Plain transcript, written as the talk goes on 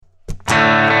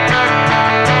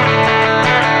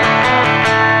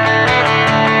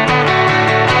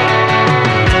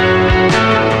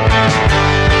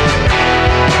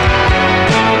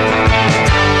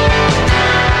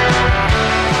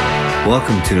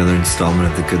welcome to another installment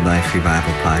of the Good Life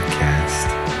Revival podcast.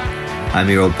 I'm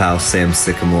your old pal Sam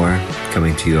Sycamore,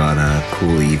 coming to you on a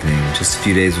cool evening just a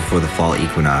few days before the fall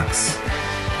equinox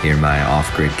here in my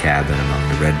off-grid cabin among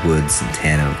the redwoods and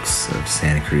tan oaks of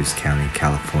Santa Cruz County,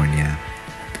 California.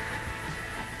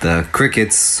 The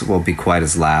crickets won't be quite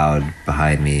as loud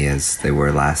behind me as they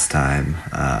were last time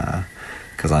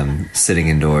because I'm sitting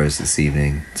indoors this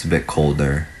evening. It's a bit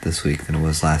colder this week than it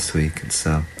was last week, and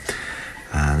so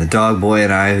the dog boy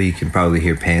and I, who you can probably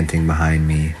hear panting behind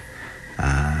me,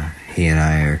 he and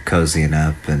I are cozying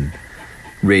up and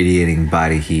radiating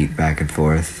body heat back and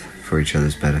forth for each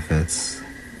other's benefits.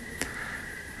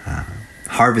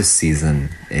 Harvest season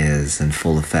is in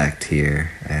full effect here,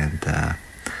 and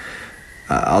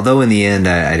although in the end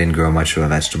I didn't grow much of a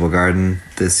vegetable garden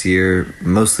this year,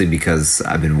 mostly because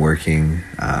I've been working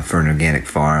for an organic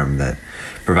farm that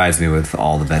provides me with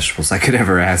all the vegetables I could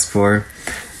ever ask for.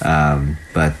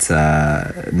 But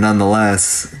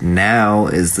nonetheless, now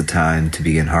is the time to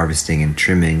begin harvesting and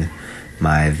trimming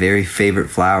my very favorite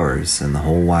flowers in the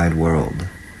whole wide world.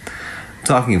 I'm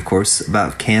talking, of course,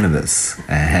 about cannabis,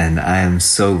 and I am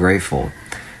so grateful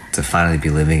to finally be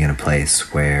living in a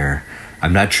place where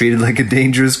I'm not treated like a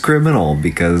dangerous criminal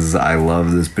because I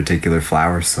love this particular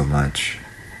flower so much.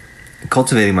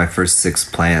 Cultivating my first 6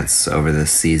 plants over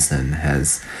this season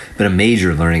has been a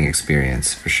major learning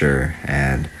experience for sure,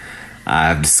 and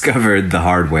I've discovered the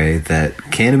hard way that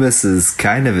cannabis is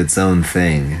kind of its own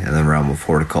thing in the realm of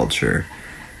horticulture,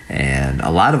 and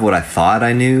a lot of what I thought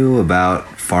I knew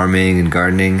about farming and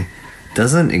gardening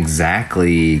doesn't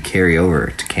exactly carry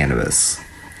over to cannabis.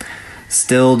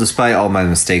 Still, despite all my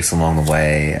mistakes along the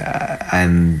way,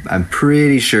 I'm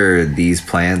pretty sure these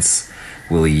plants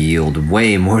will yield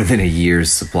way more than a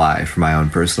year's supply for my own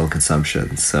personal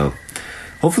consumption. So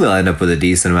hopefully I'll end up with a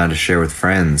decent amount to share with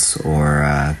friends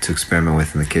or to experiment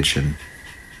with in the kitchen.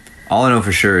 All I know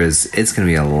for sure is it's going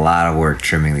to be a lot of work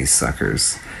trimming these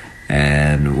suckers.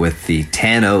 And with the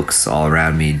tan oaks all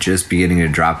around me just beginning to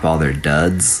drop all their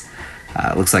duds,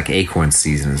 it looks like acorn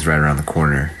season is right around the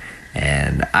corner.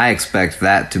 And I expect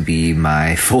that to be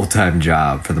my full-time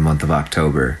job for the month of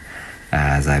October,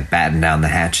 as I batten down the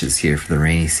hatches here for the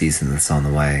rainy season that's on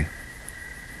the way.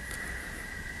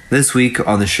 This week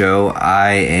on the show,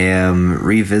 I am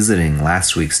revisiting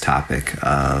last week's topic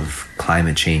of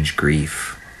climate change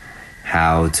grief.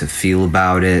 How to feel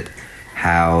about it,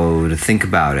 how to think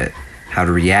about it, how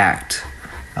to react.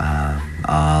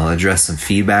 I'll address some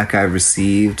feedback I've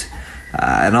received,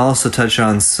 and I'll also touch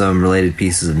on some related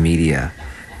pieces of media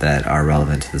that are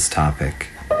relevant to this topic.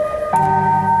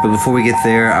 But before we get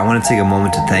there, I want to take a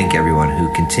moment to thank everyone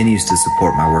who continues to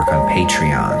support my work on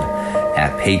Patreon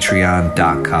at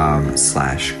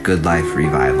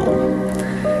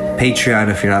patreon.com/goodliferevival. Patreon,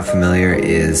 if you're not familiar,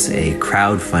 is a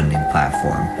crowdfunding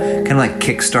platform, kind of like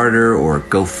Kickstarter or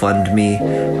GoFundMe,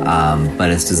 but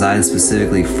it's designed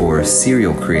specifically for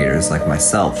serial creators like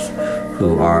myself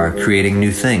who are creating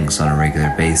new things on a regular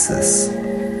basis.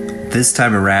 This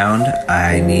time around,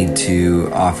 I need to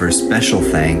offer special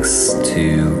thanks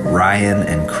to Ryan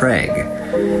and Craig,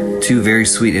 2 very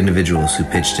sweet individuals who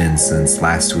pitched in since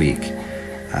last week.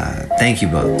 Thank you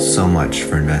both so much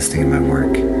for investing in my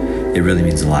work. It really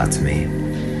means a lot to me.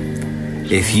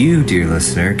 If you, dear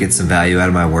listener, get some value out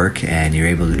of my work and you're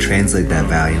able to translate that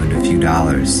value into a few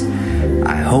dollars,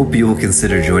 I hope you will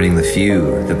consider joining the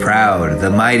few, the proud,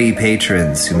 the mighty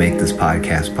patrons who make this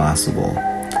podcast possible.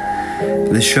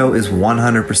 This show is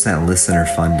 100% listener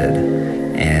funded,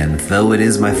 and though it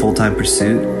is my full-time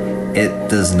pursuit, it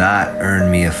does not earn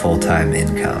me a full-time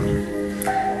income.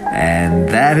 And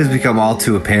that has become all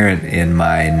too apparent in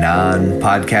my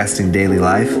non-podcasting daily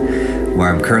life, where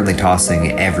I'm currently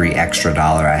tossing every extra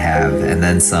dollar I have, and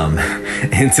then some,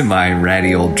 into my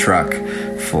ratty old truck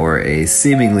for a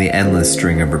seemingly endless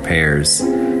string of repairs,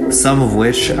 some of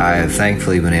which I have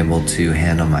thankfully been able to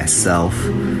handle myself,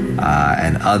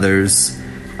 and others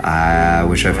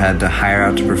which I've had to hire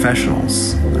out to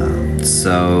professionals.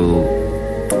 So,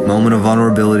 moment of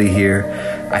vulnerability here.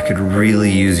 I could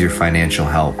really use your financial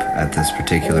help at this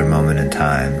particular moment in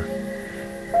time.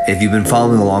 If you've been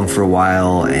following along for a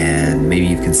while and maybe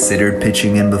you've considered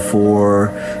pitching in before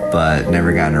but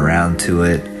never gotten around to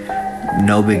it,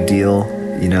 no big deal,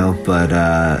 but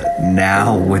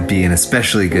now would be an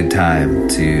especially good time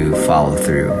to follow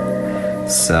through.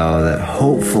 So that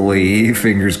hopefully,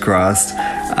 fingers crossed,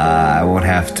 I won't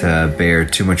have to bear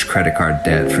too much credit card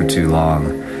debt for too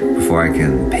long before I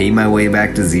can pay my way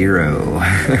back to zero.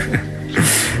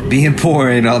 Being poor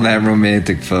ain't all that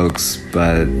romantic, folks,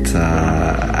 but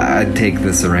I'd take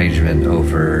this arrangement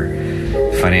over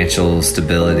financial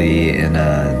stability in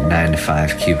a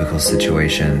 9-to-5 cubicle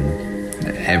situation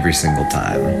every single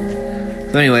time.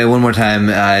 So anyway, one more time,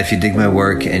 if you dig my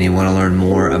work and you want to learn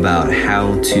more about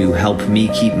how to help me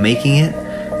keep making it,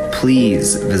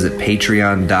 please visit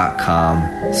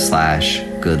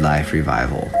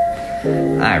patreon.com/goodliferevival.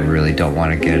 I really don't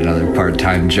want to get another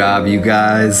part-time job, you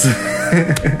guys.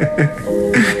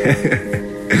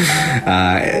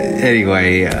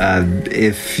 Anyway,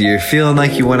 if you're feeling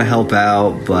like you want to help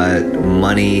out, but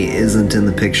money isn't in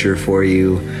the picture for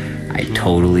you, I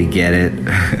totally get it.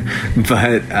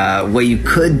 But what you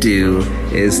could do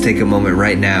is take a moment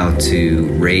right now to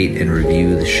rate and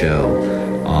review the show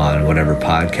on whatever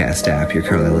podcast app you're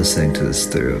currently listening to this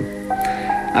through.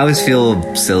 I always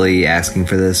feel silly asking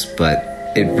for this,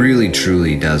 but it really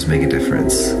truly does make a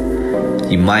difference.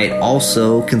 You might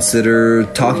also consider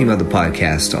talking about the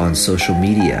podcast on social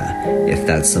media if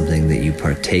that's something that you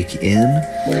partake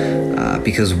in,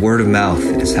 because word of mouth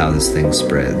is how this thing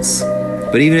spreads.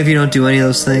 But even if you don't do any of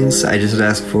those things, I just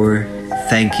ask for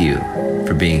thank you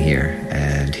for being here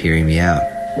and hearing me out.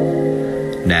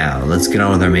 Now, let's get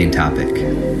on with our main topic.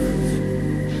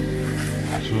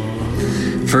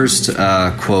 First,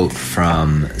 a quote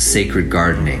from Sacred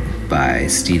Gardening by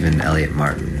Stephen Elliott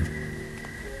Martin.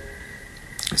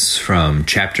 It's from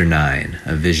Chapter 9,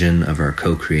 A Vision of Our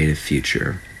Co-Creative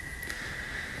Future.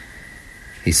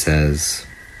 He says,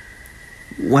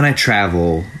 "When I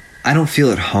travel, I don't feel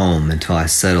at home until I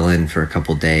settle in for a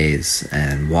couple days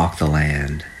and walk the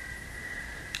land.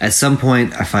 At some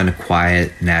point, I find a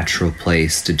quiet, natural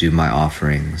place to do my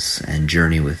offerings and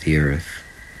journey with the earth.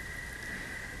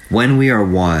 When we are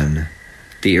one,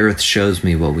 the earth shows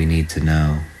me what we need to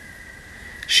know.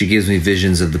 She gives me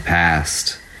visions of the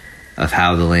past, of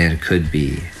how the land could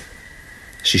be.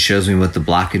 She shows me what the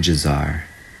blockages are,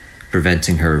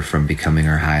 preventing her from becoming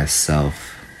her highest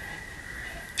self.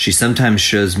 She sometimes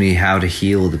shows me how to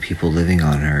heal the people living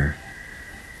on her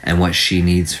and what she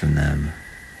needs from them.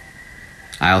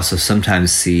 I also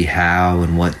sometimes see how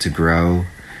and what to grow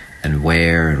and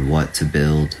where and what to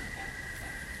build.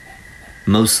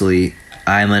 Mostly,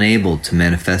 I am unable to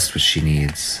manifest what she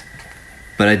needs,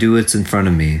 but I do what's in front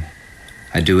of me.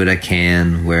 I do what I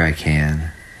can where I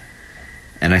can,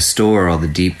 and I store all the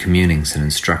deep communings and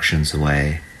instructions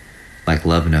away, like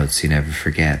love notes you never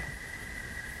forget.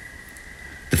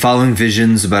 The following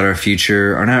visions about our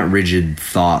future are not rigid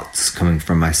thoughts coming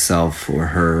from myself or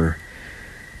her,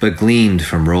 but gleaned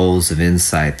from rolls of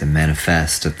insight that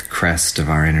manifest at the crest of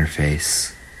our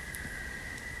interface.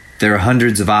 There are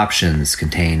hundreds of options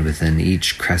contained within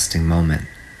each cresting moment.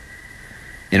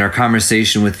 In our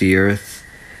conversation with the earth,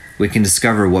 we can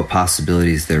discover what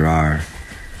possibilities there are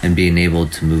and be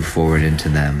enabled to move forward into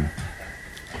them.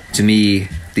 To me,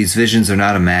 these visions are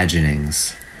not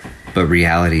imaginings, but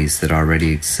realities that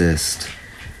already exist,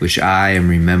 which I am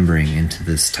remembering into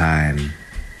this time.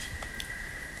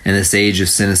 In this age of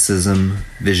cynicism,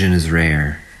 vision is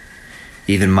rare.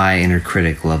 Even my inner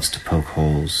critic loves to poke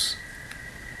holes.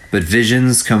 But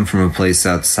visions come from a place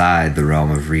outside the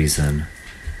realm of reason.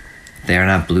 They are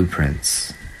not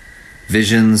blueprints.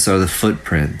 Visions are the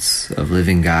footprints of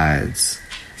living guides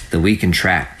that we can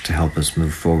track to help us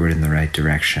move forward in the right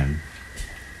direction."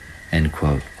 End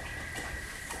quote.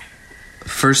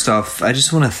 First off, I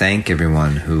just want to thank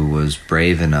everyone who was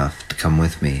brave enough to come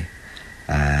with me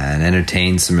and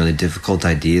entertain some really difficult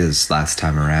ideas last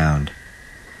time around.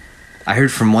 I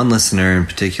heard from one listener in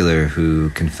particular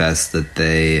who confessed that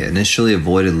they initially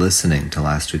avoided listening to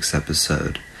last week's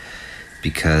episode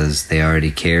because they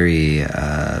already carry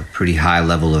a pretty high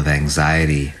level of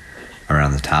anxiety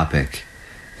around the topic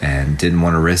and didn't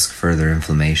want to risk further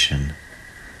inflammation.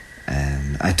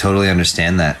 And I totally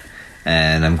understand that.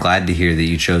 And I'm glad to hear that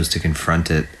you chose to confront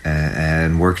it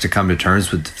and work to come to terms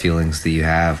with the feelings that you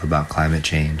have about climate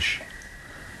change.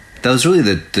 That was really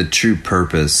the true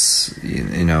purpose,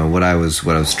 you know, what I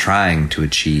was trying to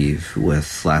achieve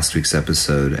with last week's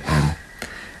episode. And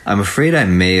I'm afraid I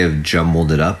may have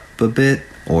jumbled it up a bit,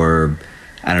 or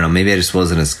I don't know, maybe I just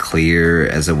wasn't as clear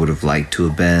as I would have liked to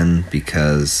have been,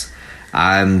 because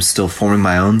I'm still forming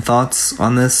my own thoughts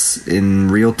on this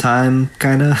in real time,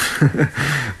 kind of.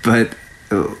 But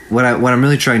what I'm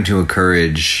really trying to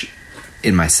encourage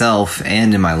in myself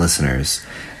and in my listeners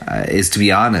is to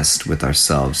be honest with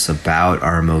ourselves about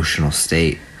our emotional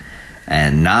state,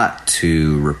 and not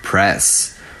to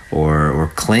repress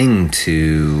or cling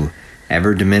to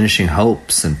ever-diminishing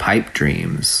hopes and pipe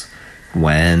dreams,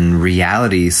 when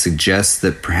reality suggests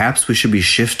that perhaps we should be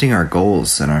shifting our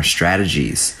goals and our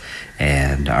strategies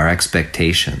and our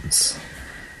expectations.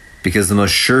 Because the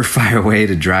most surefire way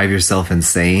to drive yourself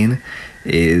insane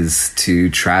is to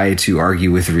try to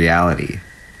argue with reality.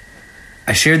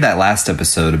 I shared that last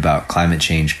episode about climate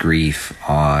change grief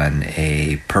on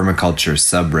a permaculture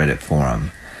subreddit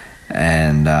forum,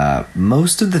 and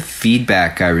most of the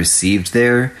feedback I received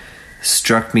there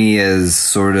struck me as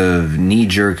sort of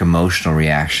knee-jerk emotional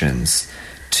reactions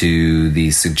to the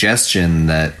suggestion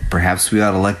that perhaps we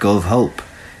ought to let go of hope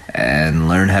and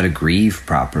learn how to grieve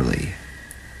properly.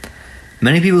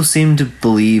 Many people seem to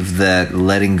believe that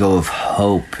letting go of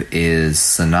hope is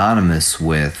synonymous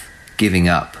with giving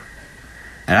up.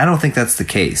 And I don't think that's the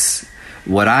case.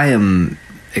 What I am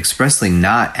expressly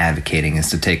not advocating is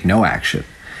to take no action.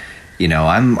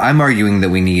 I'm arguing that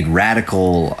we need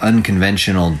radical,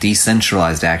 unconventional,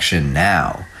 decentralized action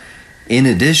now, in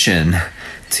addition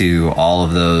to all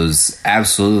of those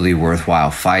absolutely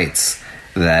worthwhile fights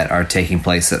that are taking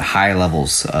place at high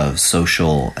levels of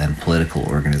social and political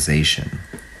organization.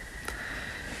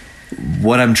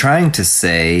 What I'm trying to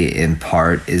say, in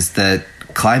part, is that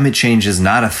climate change is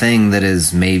not a thing that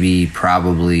is maybe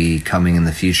probably coming in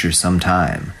the future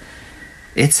sometime.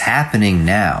 It's happening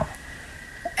now.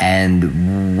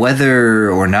 And whether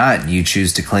or not you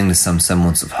choose to cling to some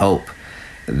semblance of hope,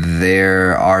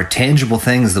 there are tangible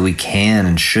things that we can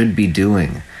and should be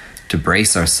doing to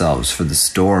brace ourselves for the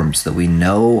storms that we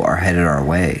know are headed our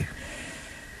way.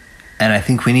 And I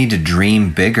think we need to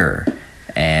dream bigger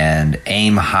and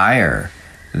aim higher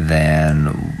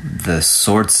than the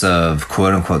sorts of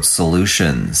quote-unquote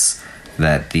solutions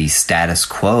that the status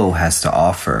quo has to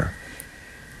offer.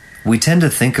 We tend to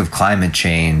think of climate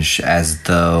change as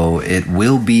though it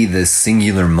will be this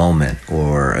singular moment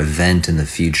or event in the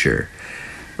future.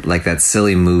 Like that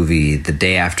silly movie, The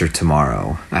Day After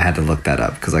Tomorrow. I had to look that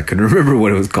up because I couldn't remember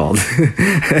what it was called.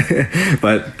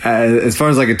 But as far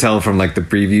as I could tell from like the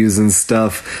previews and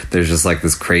stuff, there's just like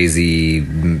this crazy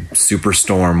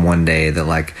superstorm one day that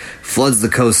like floods the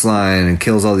coastline and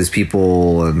kills all these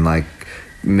people and like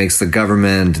makes the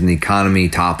government and the economy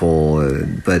topple.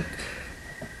 But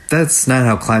that's not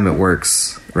how climate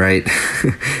works, right?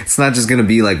 It's not just going to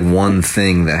be like one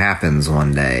thing that happens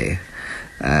one day.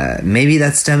 Maybe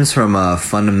that stems from a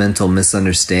fundamental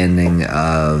misunderstanding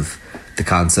of the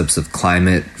concepts of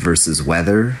climate versus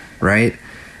weather, right?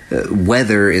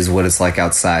 Weather is what it's like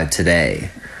outside today,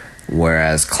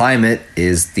 whereas climate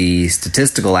is the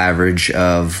statistical average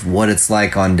of what it's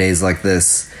like on days like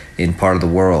this in part of the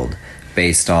world,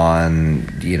 based on,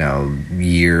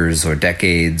 years or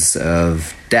decades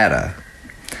of data.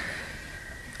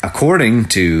 According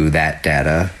to that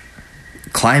data,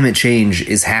 climate change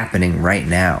is happening right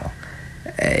now.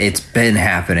 It's been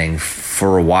happening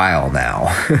for a while now.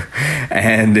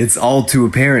 And it's all too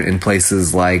apparent in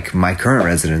places like my current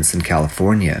residence in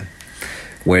California,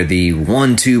 where the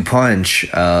 1-2 punch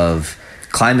of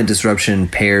climate disruption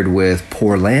paired with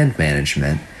poor land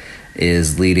management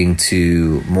is leading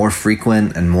to more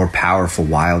frequent and more powerful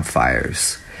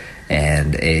wildfires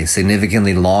and a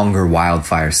significantly longer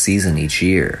wildfire season each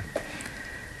year.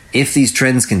 If these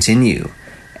trends continue,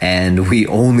 and we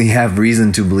only have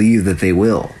reason to believe that they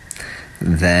will,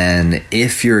 then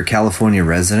if you're a California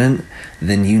resident,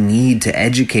 then you need to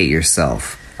educate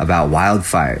yourself about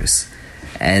wildfires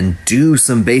and do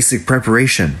some basic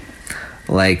preparation.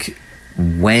 Like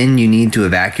when you need to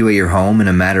evacuate your home in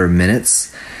a matter of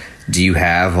minutes, do you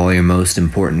have all your most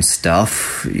important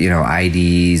stuff?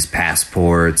 IDs,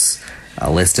 passports, a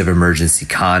list of emergency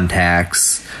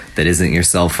contacts that isn't your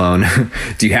cell phone.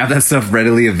 Do you have that stuff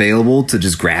readily available to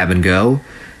just grab and go?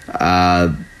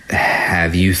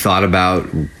 Have you thought about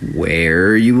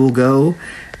where you will go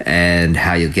and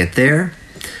how you'll get there?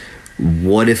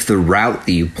 What if the route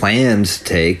that you planned to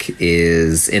take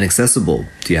is inaccessible?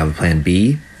 Do you have a plan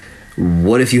B?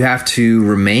 What if you have to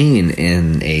remain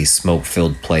in a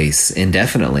smoke-filled place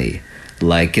indefinitely,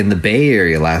 like in the Bay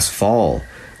Area last fall,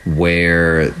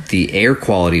 where the air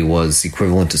quality was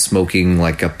equivalent to smoking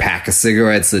like a pack of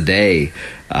cigarettes a day,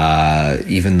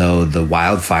 even though the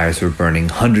wildfires were burning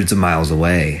hundreds of miles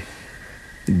away?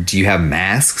 Do you have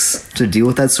masks to deal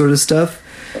with that sort of stuff?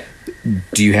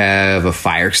 Do you have a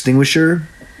fire extinguisher?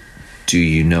 Do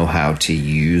you know how to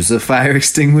use a fire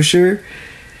extinguisher?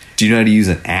 Do you know how to use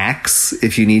an axe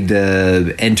if you need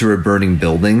to enter a burning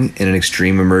building in an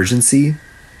extreme emergency?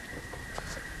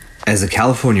 As a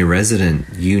California resident,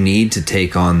 you need to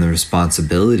take on the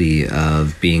responsibility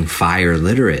of being fire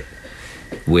literate,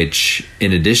 which,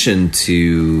 in addition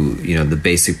to, the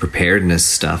basic preparedness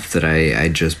stuff that I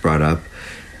just brought up,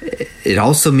 it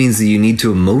also means that you need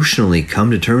to emotionally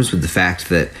come to terms with the fact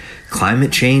that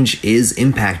climate change is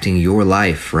impacting your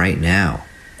life right now.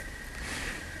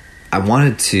 I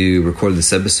wanted to record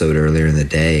this episode earlier in the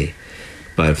day,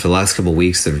 but But for the last couple of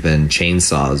weeks, there have been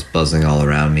chainsaws buzzing all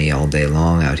around me all day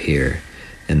long out here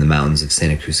in the mountains of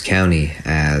Santa Cruz County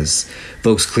as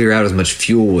folks clear out as much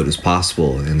fuel wood as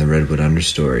possible in the redwood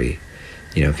understory,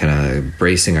 kind of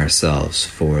bracing ourselves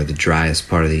for the driest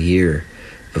part of the year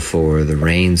before the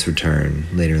rains return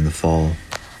later in the fall.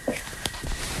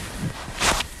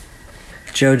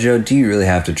 Jojo, do you really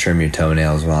have to trim your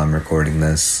toenails while I'm recording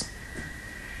this?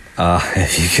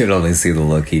 If you could only see the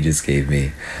look he just gave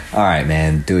me. All right,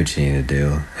 man, do what you need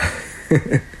to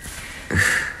do.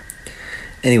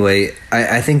 Anyway,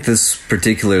 I think this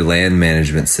particular land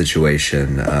management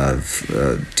situation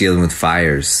of dealing with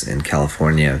fires in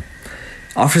California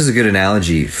offers a good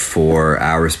analogy for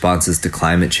our responses to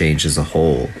climate change as a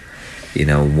whole.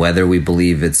 Whether we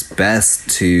believe it's best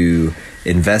to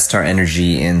invest our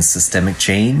energy in systemic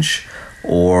change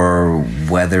or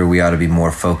whether we ought to be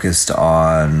more focused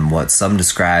on what some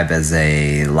describe as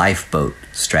a lifeboat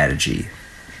strategy.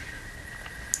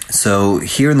 So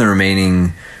here in the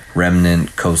remaining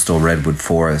remnant coastal redwood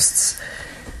forests,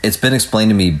 it's been explained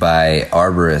to me by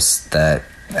arborists that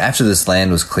after this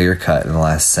land was clear-cut in the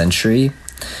last century,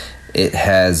 it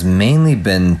has mainly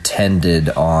been tended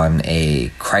on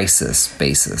a crisis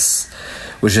basis,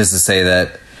 which is to say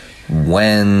that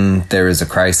when there is a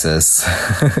crisis,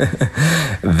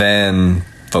 then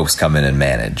folks come in and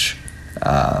manage.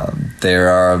 There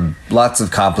are lots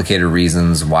of complicated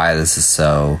reasons why this is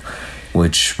so,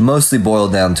 which mostly boil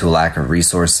down to a lack of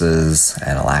resources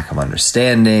and a lack of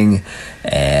understanding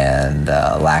and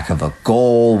a lack of a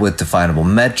goal with definable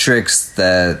metrics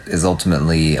that is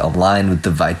ultimately aligned with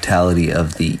the vitality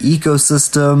of the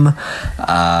ecosystem.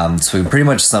 So we pretty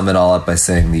much sum it all up by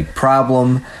saying the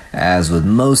problem, as with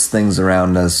most things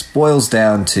around us, boils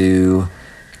down to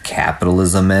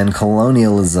capitalism and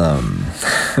colonialism.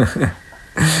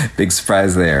 Big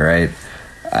surprise there, right?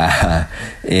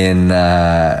 In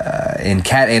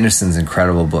Kat Anderson's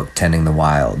incredible book, Tending the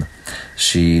Wild,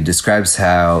 she describes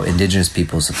how indigenous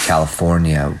peoples of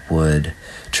California would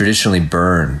traditionally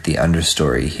burn the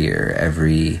understory here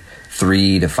every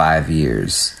 3 to 5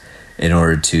 years in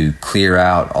order to clear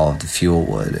out all of the fuel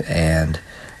wood and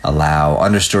allow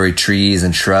understory trees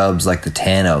and shrubs like the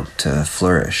tan oak to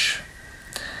flourish.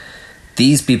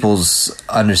 These peoples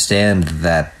understand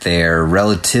that their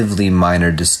relatively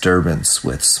minor disturbance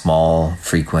with small,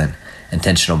 frequent,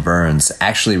 intentional burns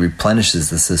actually replenishes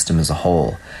the system as a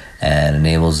whole and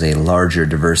enables a larger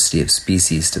diversity of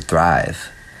species to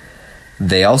thrive.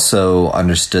 They also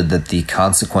understood that the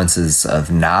consequences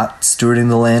of not stewarding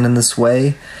the land in this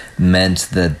way meant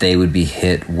that they would be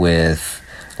hit with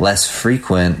less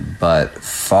frequent but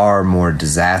far more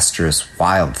disastrous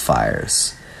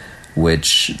wildfires,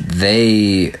 which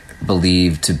they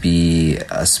believe to be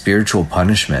a spiritual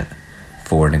punishment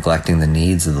for neglecting the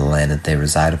needs of the land that they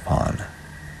reside upon.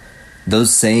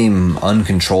 Those same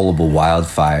uncontrollable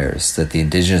wildfires that the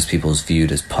indigenous peoples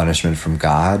viewed as punishment from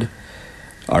God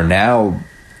are now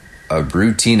a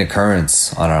routine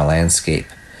occurrence on our landscape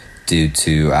due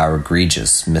to our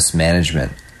egregious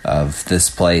mismanagement of this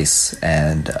place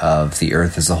and of the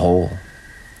earth as a whole.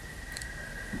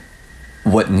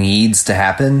 What needs to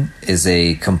happen is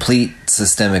a complete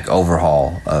systemic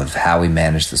overhaul of how we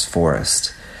manage this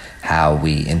forest, how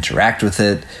we interact with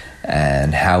it,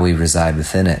 and how we reside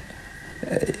within it.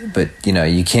 But,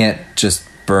 you can't just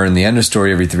burn the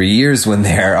understory every 3 years when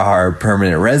there are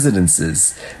permanent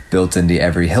residences built into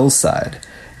every hillside.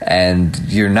 And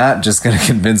you're not just going to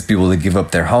convince people to give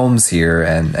up their homes here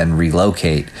and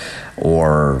relocate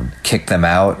or kick them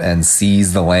out and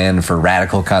seize the land for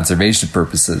radical conservation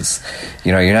purposes.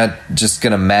 You're not just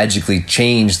going to magically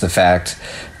change the fact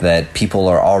that people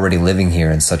are already living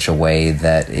here in such a way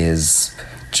that is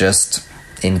just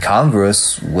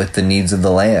incongruous with the needs of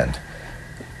the land.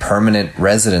 Permanent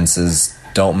residences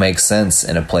don't make sense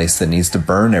in a place that needs to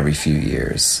burn every few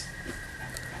years.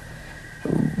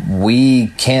 We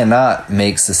cannot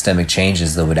make systemic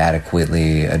changes that would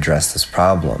adequately address this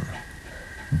problem.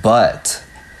 But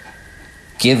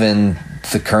given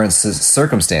the current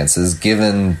circumstances,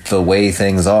 given the way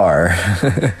things are,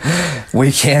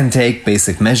 we can take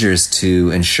basic measures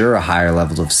to ensure a higher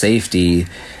level of safety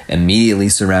immediately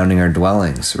surrounding our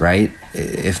dwellings, right?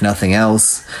 If nothing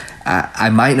else, I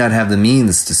might not have the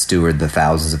means to steward the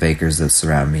thousands of acres that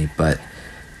surround me, but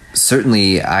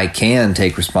certainly I can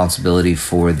take responsibility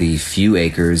for the few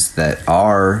acres that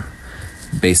are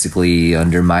basically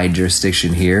under my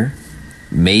jurisdiction here.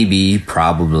 Maybe,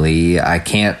 probably, I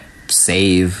can't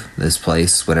save this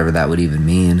place, whatever that would even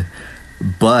mean.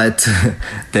 But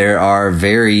there are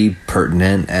very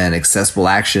pertinent and accessible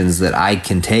actions that I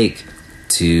can take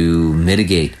to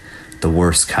mitigate the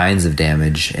worst kinds of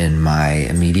damage in my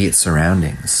immediate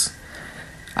surroundings.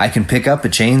 I can pick up a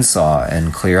chainsaw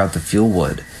and clear out the fuel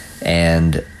wood,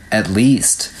 and at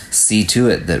least see to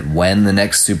it that when the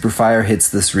next superfire hits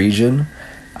this region,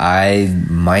 I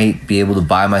might be able to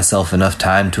buy myself enough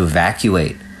time to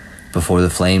evacuate before the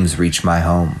flames reach my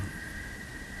home.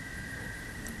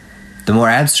 The more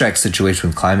abstract situation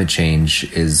with climate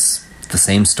change is the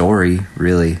same story,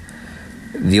 really.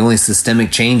 The only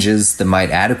systemic changes that might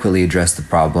adequately address the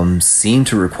problem seem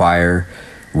to require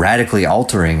radically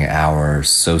altering our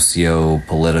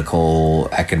socio-political,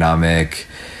 economic,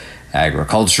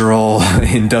 agricultural,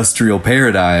 industrial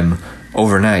paradigm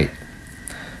overnight.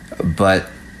 But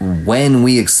when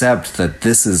we accept that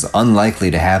this is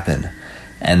unlikely to happen,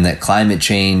 and that climate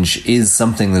change is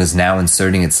something that is now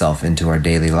inserting itself into our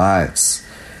daily lives,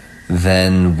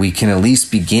 then we can at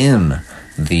least begin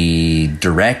the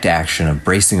direct action of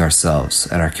bracing ourselves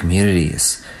and our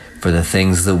communities for the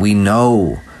things that we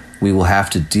know we will have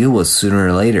to deal with sooner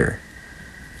or later,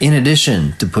 in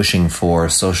addition to pushing for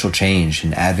social change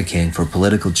and advocating for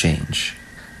political change.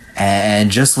 And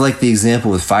just like the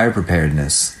example with fire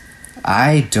preparedness,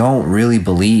 I don't really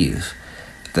believe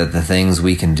that the things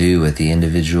we can do at the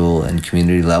individual and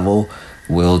community level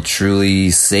will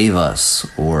truly save us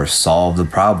or solve the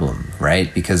problem,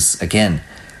 right? Because, again,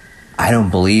 I don't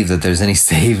believe that there's any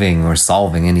saving or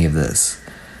solving any of this.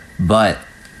 But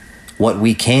what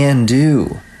we can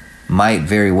do might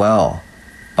very well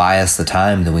buy us the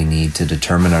time that we need to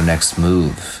determine our next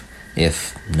move,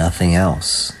 if nothing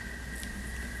else.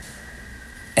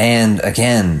 And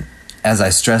again, as I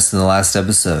stressed in the last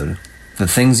episode, the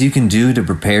things you can do to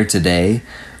prepare today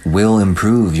will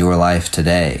improve your life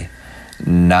today,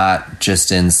 not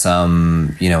just in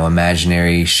some,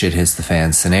 imaginary shit hits the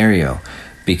fan scenario.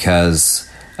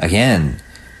 Because, again,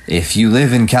 if you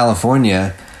live in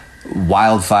California,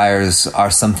 wildfires are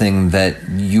something that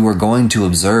you are going to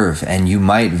observe and you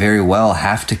might very well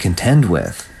have to contend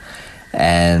with.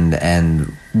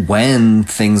 And when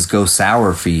things go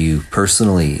sour for you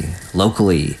personally,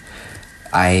 locally,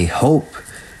 I hope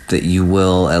that you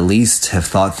will at least have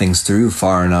thought things through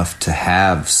far enough to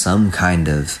have some kind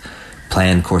of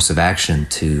planned course of action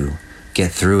to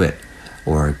get through it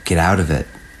or get out of it.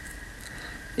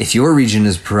 If your region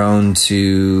is prone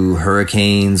to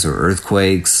hurricanes or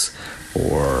earthquakes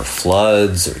or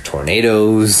floods or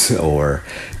tornadoes or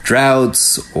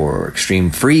droughts or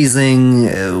extreme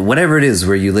freezing, whatever it is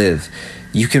where you live,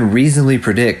 you can reasonably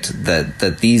predict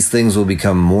that these things will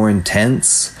become more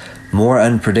intense, more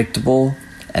unpredictable,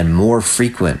 and more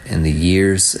frequent in the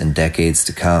years and decades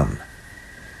to come.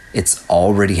 It's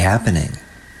already happening.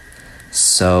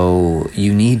 So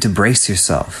you need to brace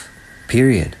yourself,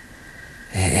 period.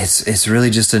 It's really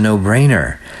just a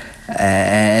no-brainer.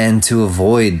 And to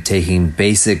avoid taking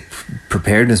basic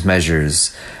preparedness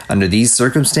measures under these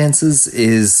circumstances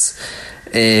is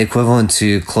equivalent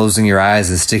to closing your eyes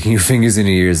and sticking your fingers in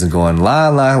your ears and going la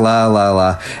la la la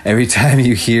la every time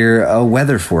you hear a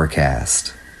weather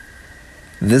forecast.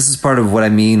 This is part of what I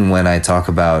mean when I talk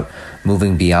about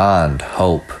moving beyond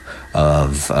hope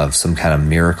of some kind of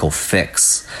miracle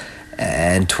fix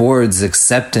and towards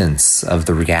acceptance of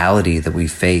the reality that we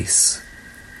face.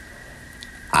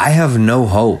 I have no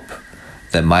hope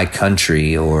that my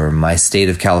country or my state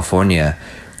of California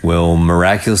will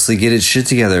miraculously get its shit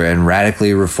together and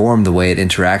radically reform the way it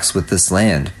interacts with this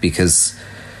land, because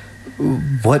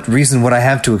what reason would I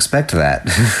have to expect that?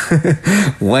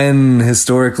 When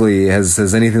historically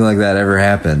has anything like that ever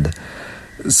happened?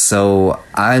 So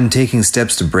I'm taking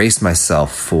steps to brace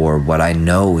myself for what I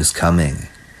know is coming.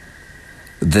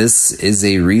 This is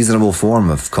a reasonable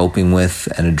form of coping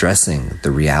with and addressing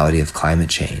the reality of climate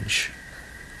change.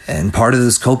 And part of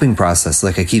this coping process,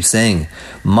 like I keep saying,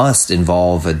 must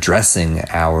involve addressing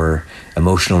our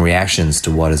emotional reactions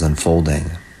to what is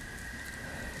unfolding.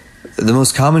 The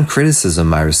most common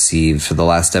criticism I received for the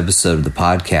last episode of the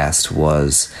podcast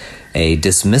was a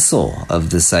dismissal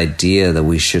of this idea that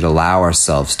we should allow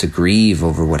ourselves to grieve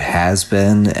over what has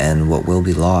been and what will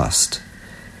be lost.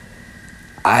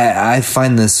 I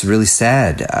find this really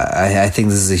sad. I think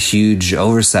this is a huge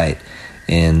oversight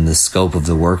in the scope of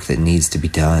the work that needs to be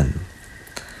done.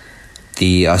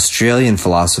 The Australian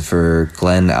philosopher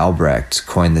Glenn Albrecht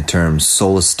coined the term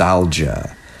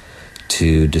solastalgia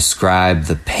to describe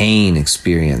the pain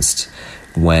experienced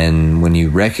when you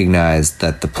recognize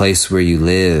that the place where you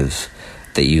live,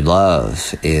 that you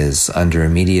love, is under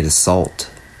immediate assault.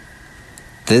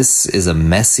 This is a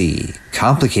messy,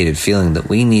 complicated feeling that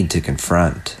we need to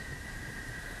confront.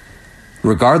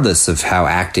 Regardless of how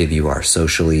active you are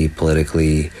socially,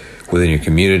 politically, within your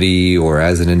community, or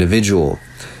as an individual,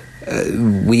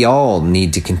 We all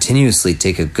need to continuously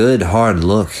take a good hard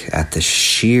look at the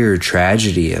sheer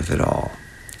tragedy of it all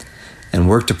and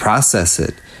work to process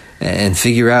it and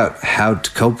figure out how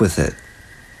to cope with it.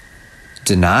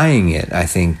 Denying it, I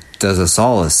think, does us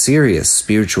all a serious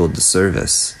spiritual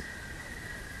disservice.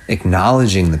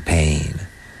 Acknowledging the pain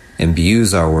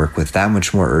imbues our work with that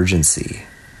much more urgency.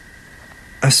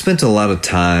 I've spent a lot of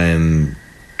time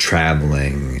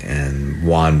traveling and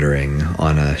wandering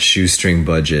on a shoestring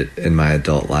budget in my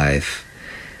adult life,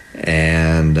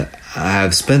 and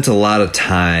I've spent a lot of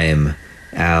time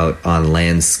out on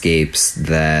landscapes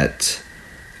that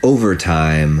over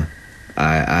time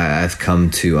I've come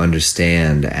to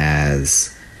understand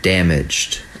as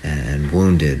damaged and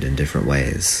wounded in different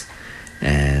ways,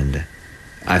 and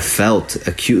I felt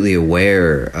acutely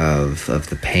aware of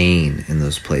the pain in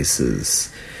those places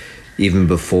even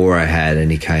before I had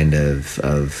any kind of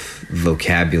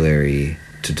vocabulary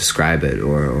to describe it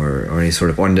or any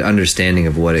sort of understanding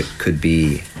of what it could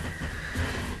be.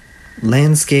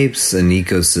 Landscapes and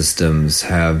ecosystems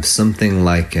have something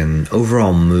like an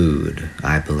overall mood,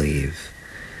 I believe,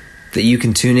 that you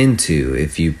can tune into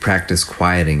if you practice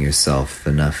quieting yourself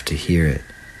enough to hear it.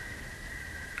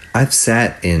 I've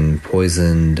sat in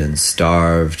poisoned and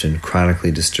starved and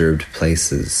chronically disturbed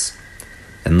places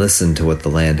and listened to what the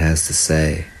land has to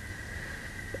say.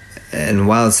 And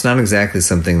while it's not exactly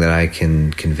something that I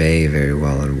can convey very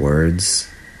well in words,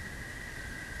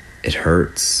 it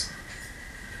hurts.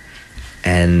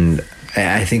 And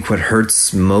I think what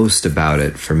hurts most about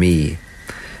it for me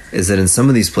is that in some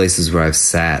of these places where I've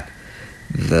sat,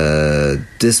 the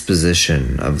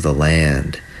disposition of the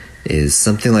land is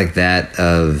something like that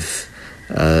of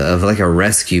like a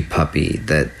rescue puppy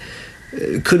that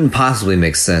couldn't possibly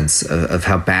make sense of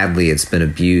how badly it's been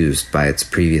abused by its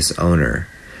previous owner.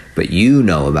 But you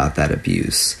know about that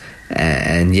abuse,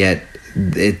 and yet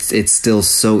it's still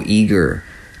so eager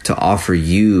to offer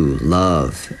you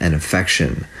love and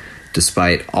affection,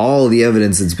 despite all the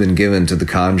evidence that's been given to the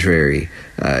contrary,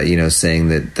 saying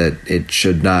that it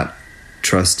should not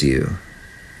trust you.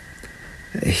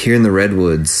 Here in the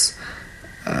Redwoods,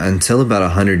 until about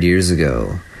 100 years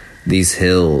ago, these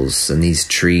hills and these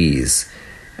trees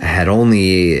had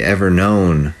only ever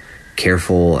known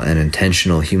careful and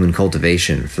intentional human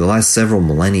cultivation for the last several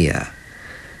millennia,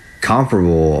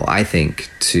 comparable, I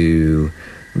think, to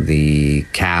the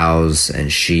cows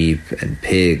and sheep and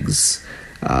pigs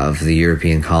of the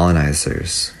European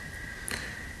colonizers.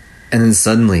 And then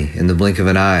suddenly, in the blink of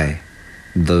an eye,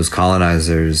 those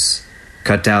colonizers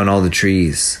cut down all the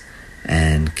trees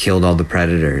and killed all the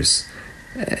predators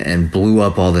and blew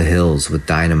up all the hills with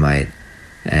dynamite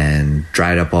and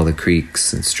dried up all the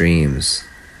creeks and streams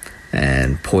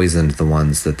and poisoned the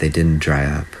ones that they didn't dry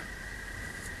up.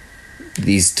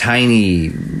 These tiny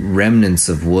remnants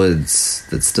of woods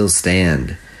that still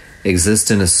stand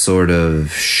exist in a sort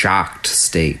of shocked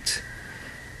state,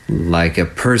 like a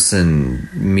person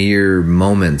mere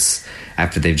moments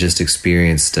after they've just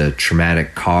experienced a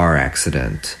traumatic car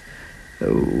accident,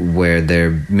 where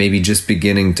they're maybe just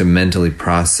beginning to mentally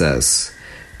process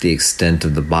the extent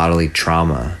of the bodily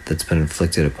trauma that's been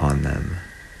inflicted upon them.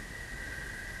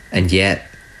 And yet,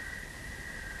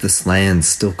 this land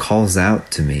still calls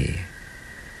out to me,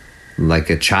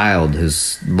 like a child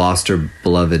who's lost her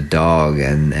beloved dog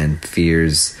and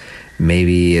fears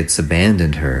maybe it's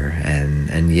abandoned her,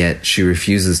 and yet she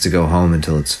refuses to go home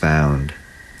until it's found.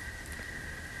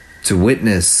 To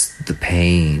witness the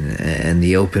pain and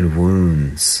the open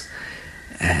wounds,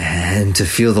 and to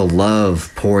feel the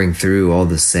love pouring through all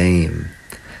the same.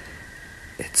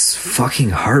 It's fucking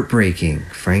heartbreaking,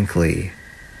 frankly.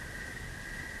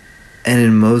 And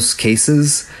in most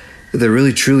cases, there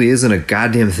really truly isn't a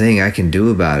goddamn thing I can do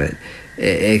about it,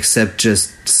 except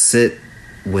just sit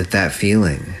with that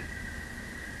feeling.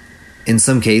 In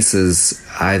some cases,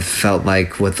 I've felt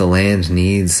like what the land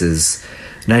needs is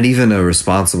not even a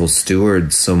responsible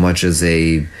steward so much as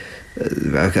a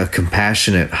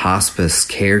compassionate hospice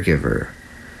caregiver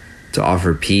to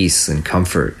offer peace and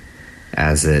comfort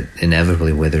as it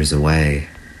inevitably withers away.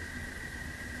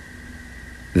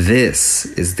 This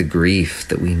is the grief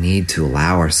that we need to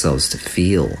allow ourselves to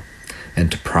feel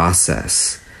and to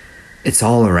process. It's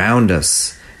all around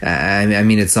us. I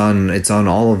mean, it's on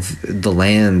all of the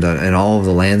land and all of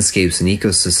the landscapes and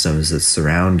ecosystems that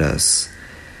surround us.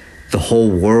 The whole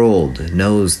world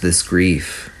knows this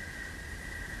grief.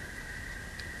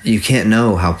 You can't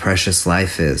know how precious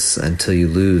life is until you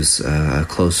lose a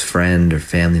close friend or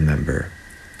family member.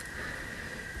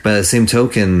 By the same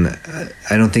token,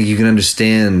 I don't think you can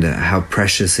understand how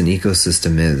precious an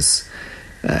ecosystem is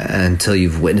until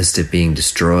you've witnessed it being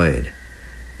destroyed.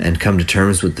 and come to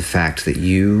terms with the fact that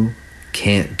you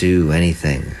can't do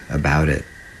anything about it.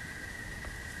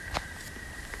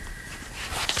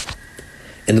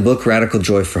 In the book Radical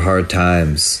Joy for Hard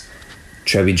Times,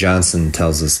 Trebbe Johnson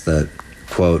tells us that,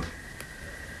 quote,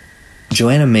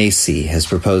 Joanna Macy has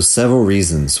proposed several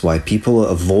reasons why people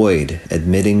avoid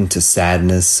admitting to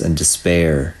sadness and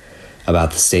despair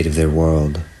about the state of their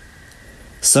world.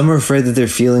 Some are afraid that their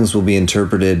feelings will be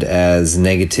interpreted as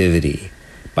negativity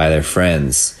by their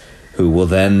friends, who will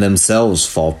then themselves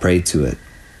fall prey to it.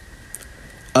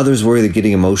 Others worry that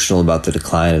getting emotional about the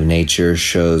decline of nature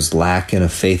shows lack in a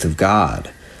faith of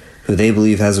God, who they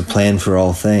believe has a plan for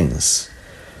all things,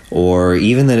 or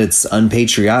even that it's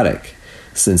unpatriotic,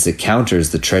 since it counters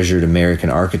the treasured American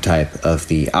archetype of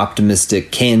the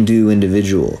optimistic, can-do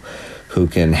individual who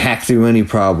can hack through any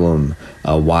problem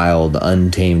a wild,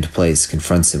 untamed place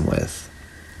confronts him with.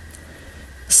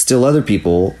 Still, other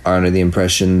people are under the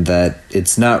impression that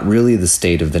it's not really the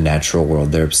state of the natural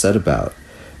world they're upset about,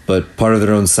 but part of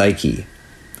their own psyche.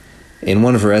 In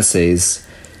one of her essays,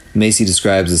 Macy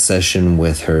describes a session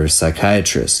with her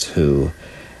psychiatrist who,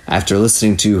 after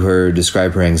listening to her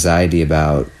describe her anxiety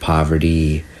about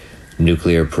poverty,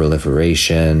 nuclear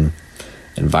proliferation,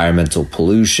 environmental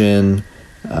pollution,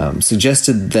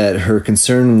 suggested that her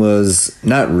concern was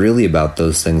not really about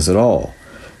those things at all,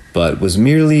 but was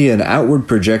merely an outward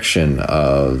projection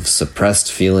of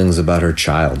suppressed feelings about her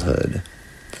childhood.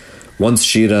 Once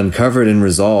she had uncovered and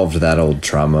resolved that old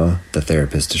trauma, the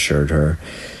therapist assured her,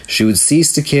 she would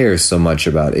cease to care so much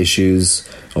about issues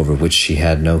over which she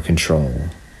had no control.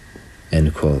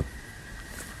 End quote.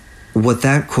 What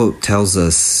that quote tells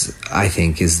us, I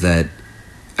think, is that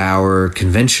our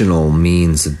conventional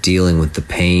means of dealing with the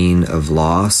pain of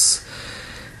loss,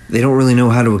 they don't really know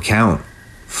how to account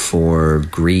for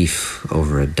grief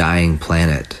over a dying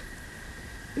planet.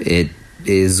 It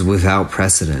is without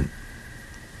precedent.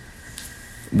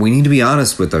 We need to be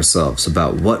honest with ourselves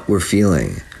about what we're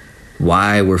feeling,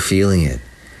 why we're feeling it,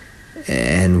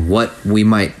 and what we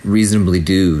might reasonably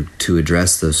do to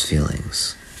address those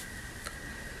feelings.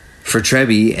 For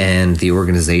Trebbe and the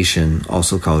organization,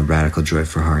 also called Radical Joy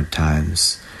for Hard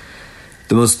Times,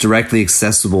 the most directly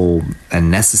accessible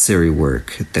and necessary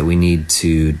work that we need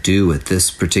to do at this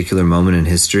particular moment in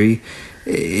history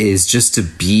is just to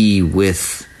be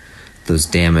with those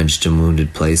damaged and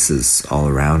wounded places all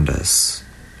around us.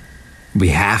 We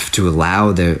have to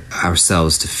allow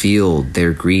ourselves to feel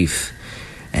their grief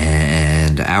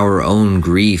and our own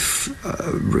grief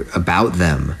about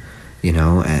them,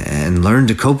 and learn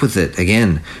to cope with it,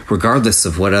 again, regardless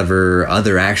of whatever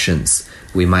other actions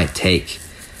we might take.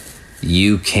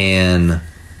 You can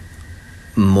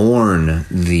mourn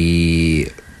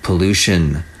the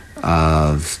pollution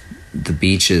of the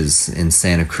beaches in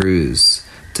Santa Cruz,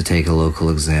 to take a local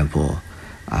example.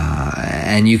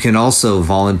 And you can also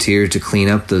volunteer to clean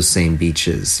up those same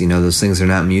beaches. Those things are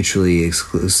not mutually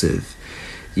exclusive.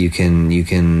 You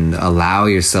can allow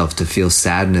yourself to feel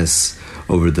sadness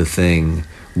over the thing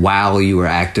while you are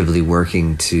actively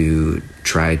working to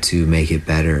try to make it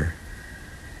better.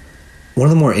 One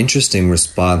of the more interesting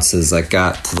responses I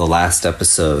got to the last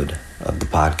episode of the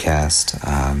podcast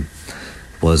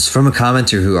was from a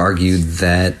commenter who argued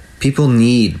that people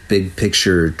need big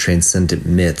picture transcendent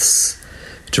myths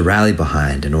to rally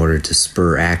behind in order to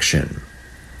spur action.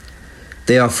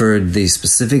 They offered the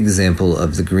specific example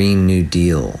of the Green New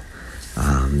Deal,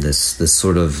 this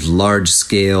sort of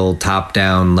large-scale,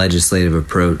 top-down legislative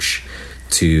approach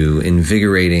to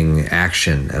invigorating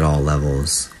action at all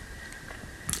levels.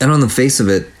 And on the face of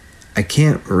it, I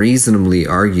can't reasonably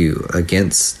argue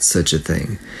against such a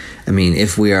thing. I mean,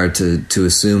 if we are to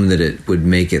assume that it would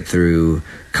make it through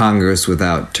Congress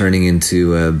without turning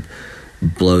into a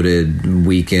bloated,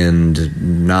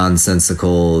 weakened,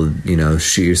 nonsensical,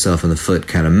 shoot yourself in the foot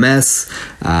kind of mess,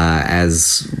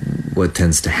 as what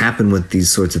tends to happen with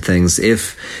these sorts of things,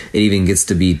 if it even gets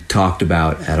to be talked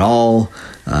about at all.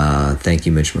 Thank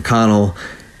you, Mitch McConnell.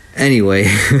 Anyway,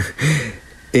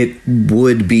 it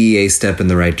would be a step in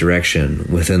the right direction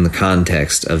within the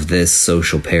context of this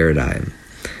social paradigm,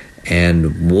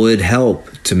 and would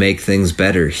help to make things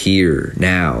better here,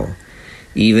 now,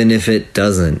 even if it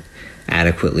doesn't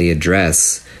adequately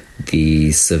address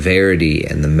the severity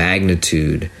and the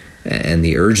magnitude and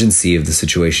the urgency of the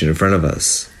situation in front of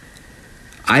us.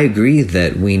 I agree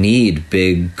that we need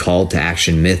big call to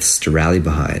action myths to rally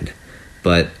behind,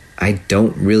 but I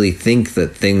don't really think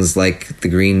that things like the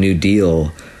Green New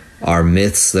Deal are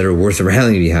myths that are worth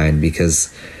rallying behind,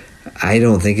 because I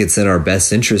don't think it's in our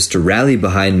best interest to rally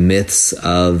behind myths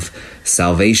of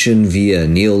salvation via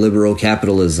neoliberal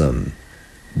capitalism.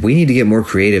 We need to get more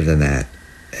creative than that.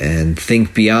 and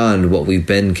think beyond what we've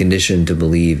been conditioned to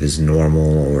believe is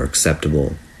normal or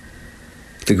acceptable.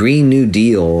 The Green New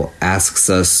Deal asks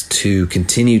us to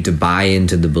continue to buy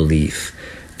into the belief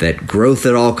that growth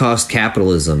at all cost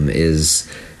capitalism is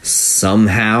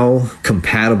somehow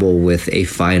compatible with a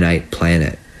finite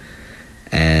planet.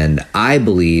 And I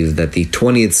believe that the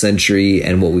 20th century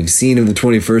and what we've seen in the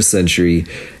 21st century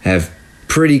have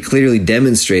pretty clearly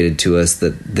demonstrated to us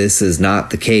that this is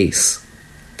not the case.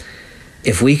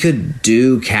 If we could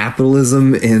do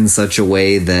capitalism in such a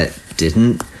way that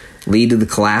didn't lead to the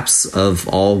collapse of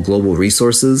all global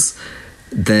resources,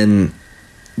 then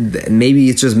maybe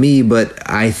it's just me, but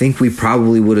I think we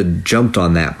probably would have jumped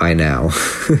on that by now.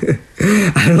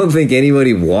 I don't think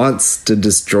anybody wants to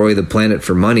destroy the planet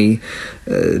for money,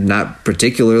 not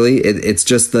particularly. It's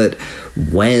just that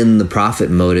when the profit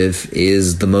motive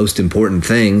is the most important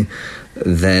thing,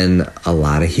 then a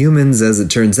lot of humans, as it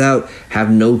turns out, have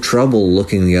no trouble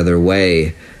looking the other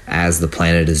way as the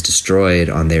planet is destroyed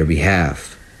on their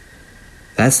behalf.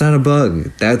 That's not a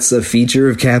bug. That's a feature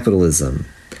of capitalism.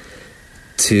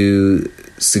 To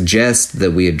suggest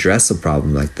that we address a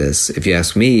problem like this, if you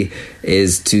ask me,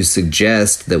 is to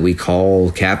suggest that we call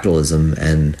capitalism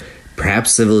and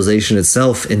perhaps civilization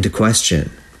itself into question.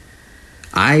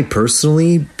 I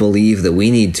personally believe that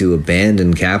we need to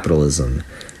abandon capitalism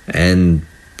and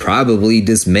probably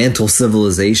dismantle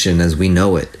civilization as we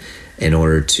know it in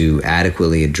order to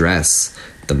adequately address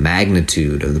the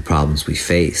magnitude of the problems we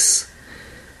face.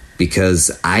 Because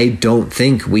I don't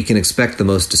think we can expect the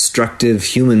most destructive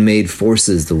human-made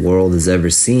forces the world has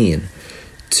ever seen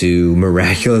to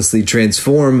miraculously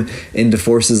transform into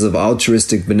forces of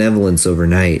altruistic benevolence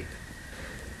overnight.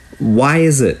 Why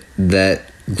is it that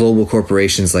global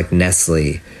corporations like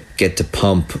Nestle get to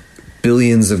pump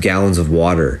billions of gallons of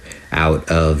water out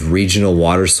of regional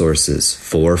water sources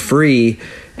for free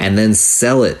and then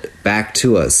sell it back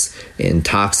to us in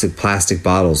toxic plastic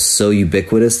bottles so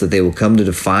ubiquitous that they will come to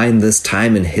define this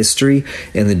time in history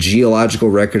in the geological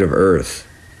record of Earth?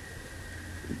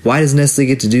 Why does Nestle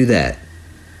get to do that?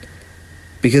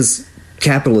 Because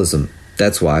capitalism,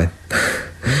 that's why.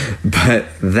 But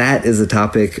that is a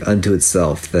topic unto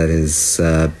itself that is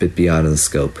a bit beyond the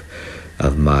scope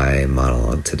of my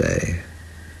monologue today.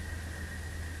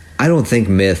 I don't think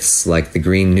myths like the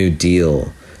Green New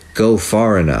Deal go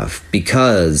far enough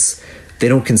because they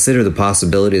don't consider the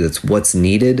possibility that what's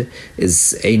needed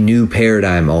is a new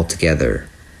paradigm altogether.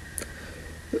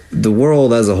 The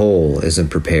world as a whole isn't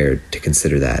prepared to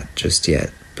consider that just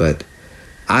yet, but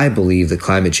I believe that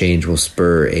climate change will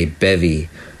spur a bevy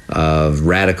of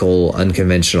radical,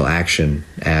 unconventional action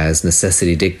as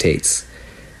necessity dictates,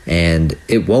 and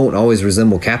it won't always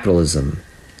resemble capitalism,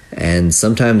 and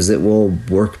sometimes it will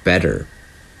work better.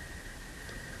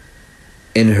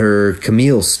 In her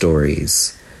Camille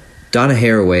stories, Donna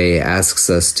Haraway asks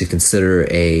us to consider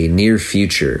a near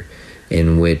future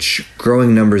in which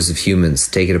growing numbers of humans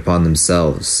take it upon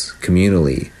themselves,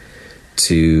 communally,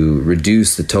 to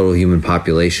reduce the total human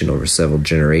population over several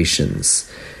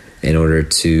generations in order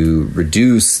to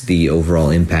reduce the overall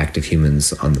impact of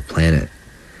humans on the planet.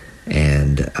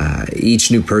 And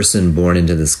each new person born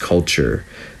into this culture,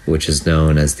 which is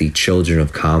known as the Children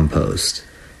of Compost,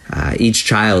 each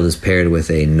child is paired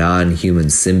with a non-human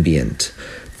symbiont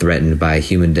threatened by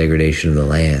human degradation of the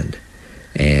land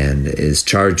and is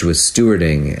charged with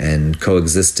stewarding and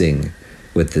coexisting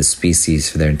with this species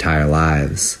for their entire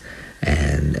lives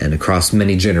and across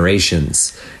many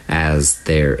generations as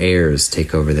their heirs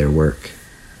take over their work.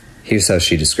 Here's how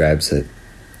she describes it.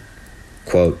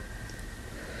 Quote,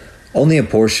 "Only a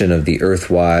portion of the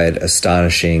earth-wide,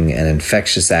 astonishing, and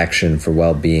infectious action for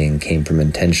well-being came from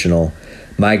intentional,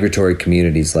 migratory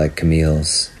communities like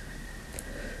Camille's.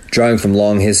 Drawing from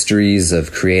long histories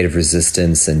of creative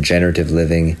resistance and generative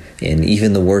living in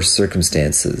even the worst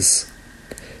circumstances,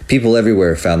 people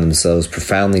everywhere found themselves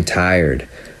profoundly tired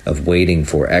of waiting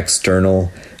for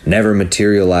external, never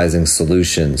materializing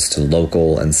solutions to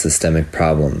local and systemic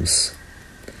problems.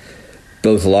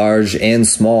 Both large and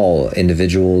small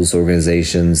individuals,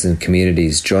 organizations, and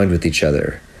communities joined with each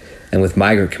other, and with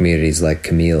migrant communities like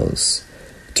Camille's,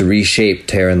 to reshape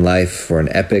Terran life for an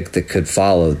epoch that could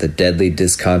follow the deadly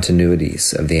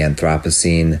discontinuities of the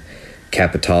Anthropocene,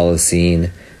 Capitalocene,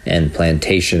 and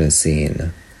Plantationocene.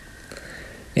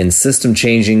 In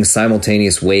system-changing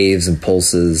simultaneous waves and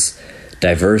pulses,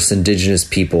 diverse indigenous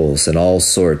peoples and all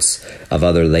sorts of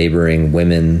other laboring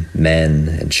women, men,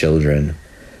 and children,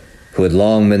 who had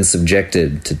long been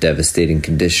subjected to devastating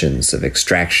conditions of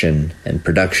extraction and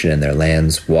production in their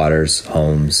lands, waters,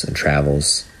 homes, and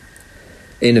travels,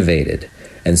 innovated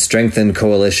and strengthened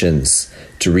coalitions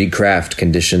to recraft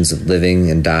conditions of living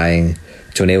and dying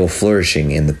to enable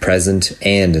flourishing in the present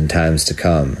and in times to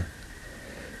come.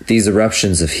 These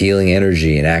eruptions of healing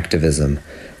energy and activism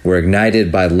were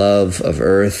ignited by love of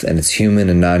Earth and its human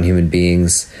and non-human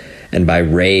beings, and by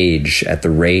rage at the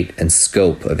rate and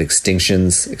scope of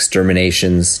extinctions,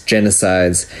 exterminations,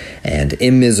 genocides, and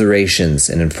immiserations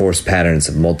and enforced patterns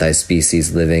of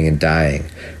multi-species living and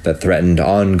dying that threatened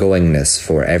ongoingness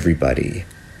for everybody.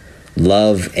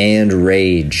 Love and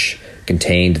rage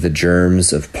contained the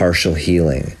germs of partial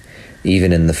healing,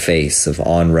 even in the face of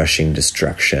onrushing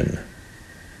destruction."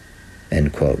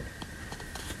 End quote.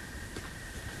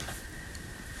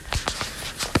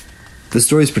 The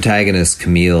story's protagonist,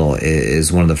 Camille,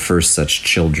 is one of the first such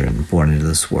children born into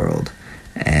this world,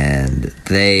 and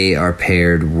they are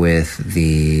paired with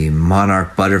the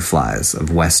monarch butterflies of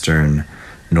Western,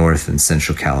 North, and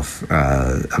Central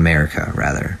America,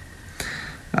 rather.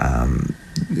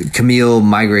 Camille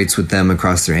migrates with them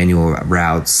across their annual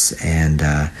routes and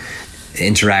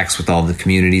interacts with all the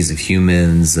communities of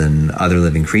humans and other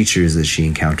living creatures that she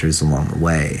encounters along the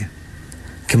way.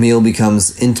 Camille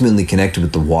becomes intimately connected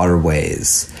with the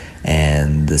waterways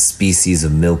and the species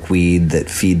of milkweed that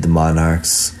feed the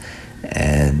monarchs,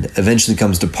 and eventually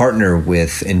comes to partner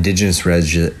with indigenous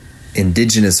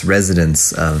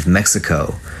residents of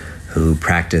Mexico who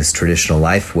practice traditional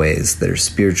life ways that are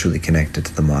spiritually connected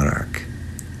to the monarch.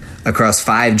 Across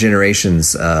 5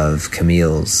 generations of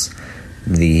Camille's,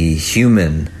 the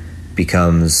human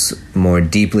becomes more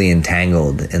deeply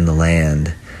entangled in the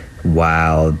land,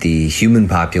 while the human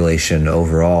population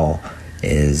overall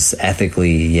is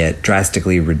ethically yet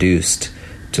drastically reduced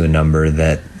to a number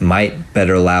that might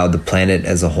better allow the planet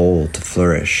as a whole to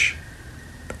flourish.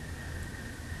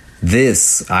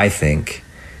 This, I think,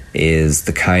 is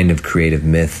the kind of creative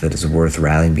myth that is worth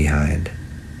rallying behind.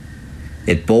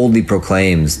 It boldly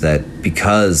proclaims that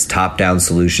because top-down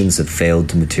solutions have failed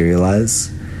to materialize,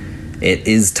 it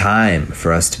is time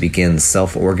for us to begin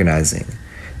self-organizing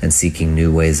and seeking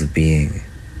new ways of being.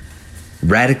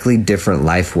 Radically different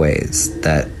life ways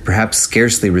that perhaps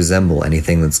scarcely resemble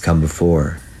anything that's come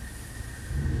before.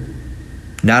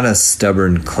 Not a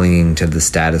stubborn clinging to the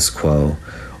status quo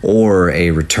or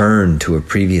a return to a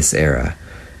previous era,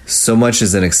 so much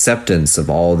as an acceptance of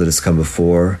all that has come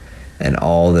before and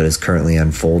all that is currently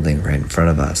unfolding right in front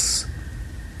of us.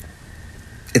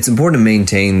 It's important to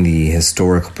maintain the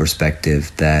historical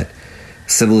perspective that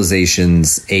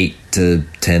civilization's 8 to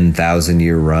 10,000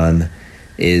 year run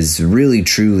is really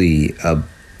truly a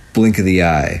blink of the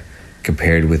eye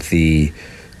compared with the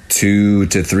 2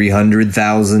 to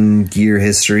 300,000 year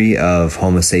history of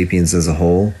Homo sapiens as a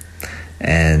whole,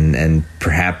 and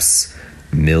perhaps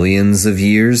millions of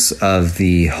years of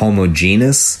the Homo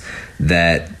genus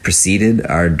that preceded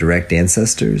our direct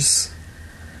ancestors.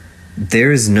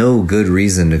 There is no good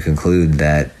reason to conclude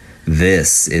that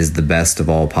this is the best of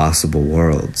all possible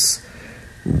worlds,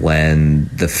 when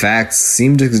the facts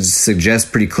seem to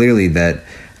suggest pretty clearly that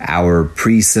our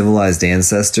pre-civilized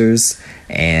ancestors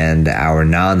and our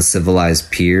non-civilized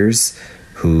peers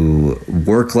who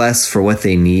work less for what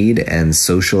they need and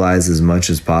socialize as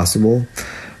much as possible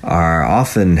are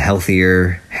often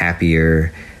healthier,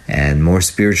 happier, and more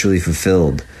spiritually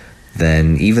fulfilled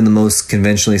than even the most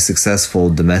conventionally successful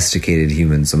domesticated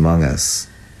humans among us.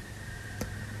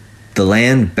 The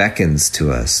land beckons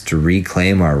to us to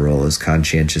reclaim our role as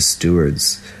conscientious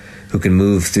stewards who can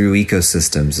move through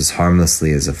ecosystems as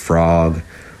harmlessly as a frog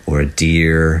or a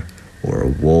deer or a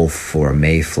wolf or a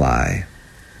mayfly.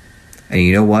 And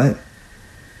you know what?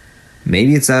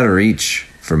 Maybe it's out of reach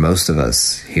for most of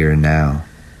us here and now.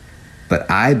 But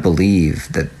I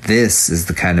believe that this is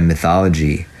the kind of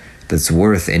mythology that's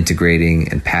worth integrating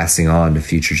and passing on to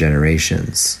future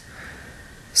generations,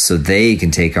 so they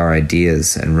can take our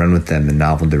ideas and run with them in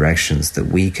novel directions that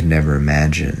we could never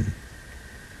imagine.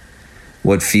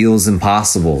 What feels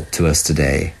impossible to us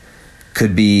today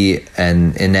could be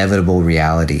an inevitable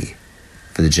reality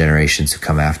for the generations who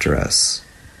come after us.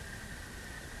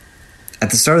 At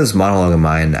the start of this monologue of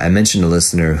mine, I mentioned a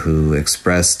listener who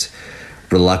expressed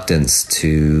reluctance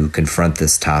to confront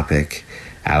this topic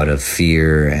out of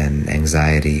fear and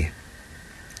anxiety.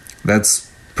 That's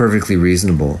perfectly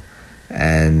reasonable,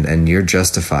 and you're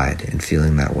justified in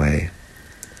feeling that way.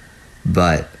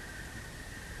 But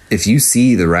if you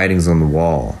see the writings on the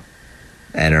wall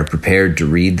and are prepared to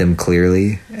read them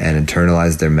clearly and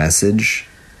internalize their message,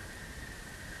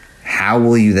 how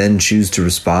will you then choose to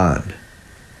respond?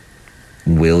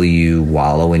 Will you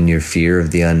wallow in your fear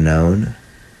of the unknown?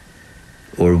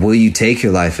 Or will you take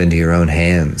your life into your own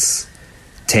hands,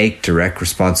 take direct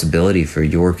responsibility for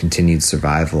your continued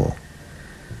survival,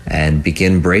 and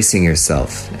begin bracing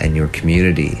yourself and your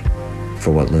community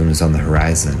for what looms on the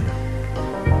horizon.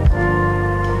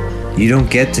 You don't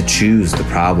get to choose the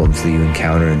problems that you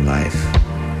encounter in life,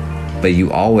 but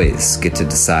you always get to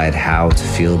decide how to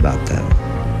feel about them.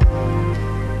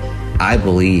 I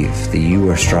believe that you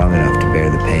are strong enough to bear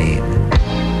the pain,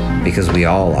 because we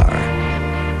all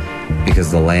are, because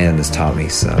the land has taught me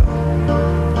so.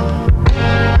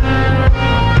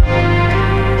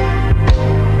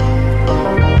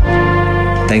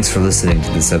 Thanks for listening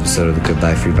to this episode of the Good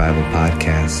Life Revival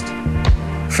podcast.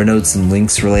 For notes and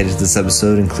links related to this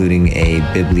episode, including a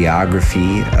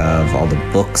bibliography of all the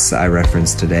books I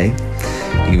referenced today,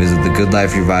 you can visit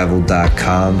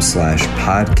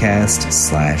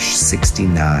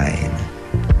thegoodliferevival.com/podcast/69.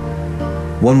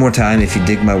 One more time, if you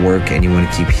dig my work and you want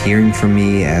to keep hearing from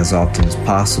me as often as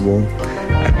possible,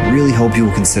 I really hope you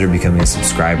will consider becoming a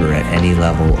subscriber at any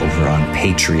level over on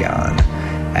Patreon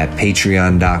at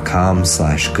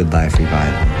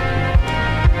patreon.com/goodliferevival.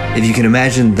 If you can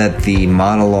imagine that the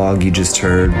monologue you just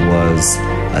heard was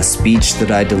a speech that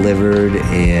I delivered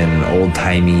in an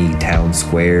old-timey town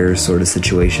square sort of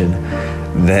situation,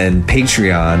 then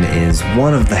Patreon is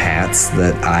one of the hats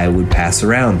that I would pass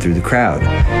around through the crowd,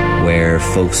 where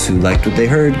folks who liked what they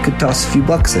heard could toss a few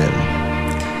bucks in.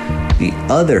 The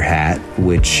other hat,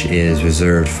 which is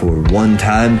reserved for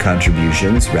one-time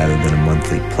contributions rather than a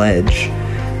monthly pledge,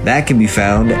 that can be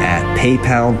found at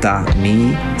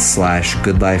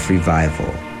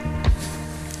paypal.me/goodliferevival.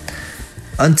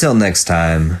 Until next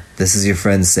time, this is your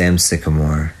friend Sam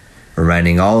Sycamore,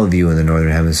 reminding all of you in the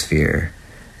Northern Hemisphere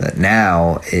that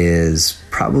now is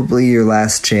probably your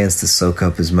last chance to soak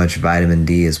up as much vitamin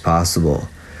D as possible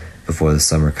before the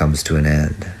summer comes to an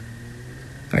end.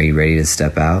 Are you ready to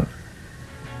step out?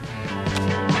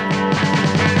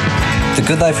 The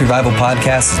Good Life Revival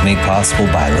podcast is made possible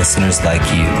by listeners like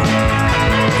you.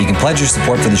 You can pledge your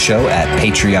support for the show at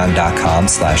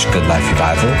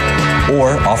patreon.com/goodliferevival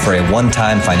or offer a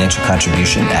one-time financial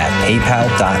contribution at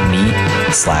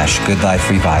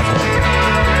paypal.me/goodliferevival.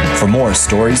 For more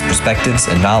stories, perspectives,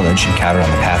 and knowledge encountered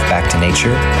on the path back to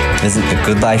nature, visit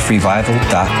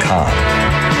thegoodliferevival.com.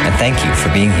 And thank you for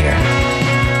being here.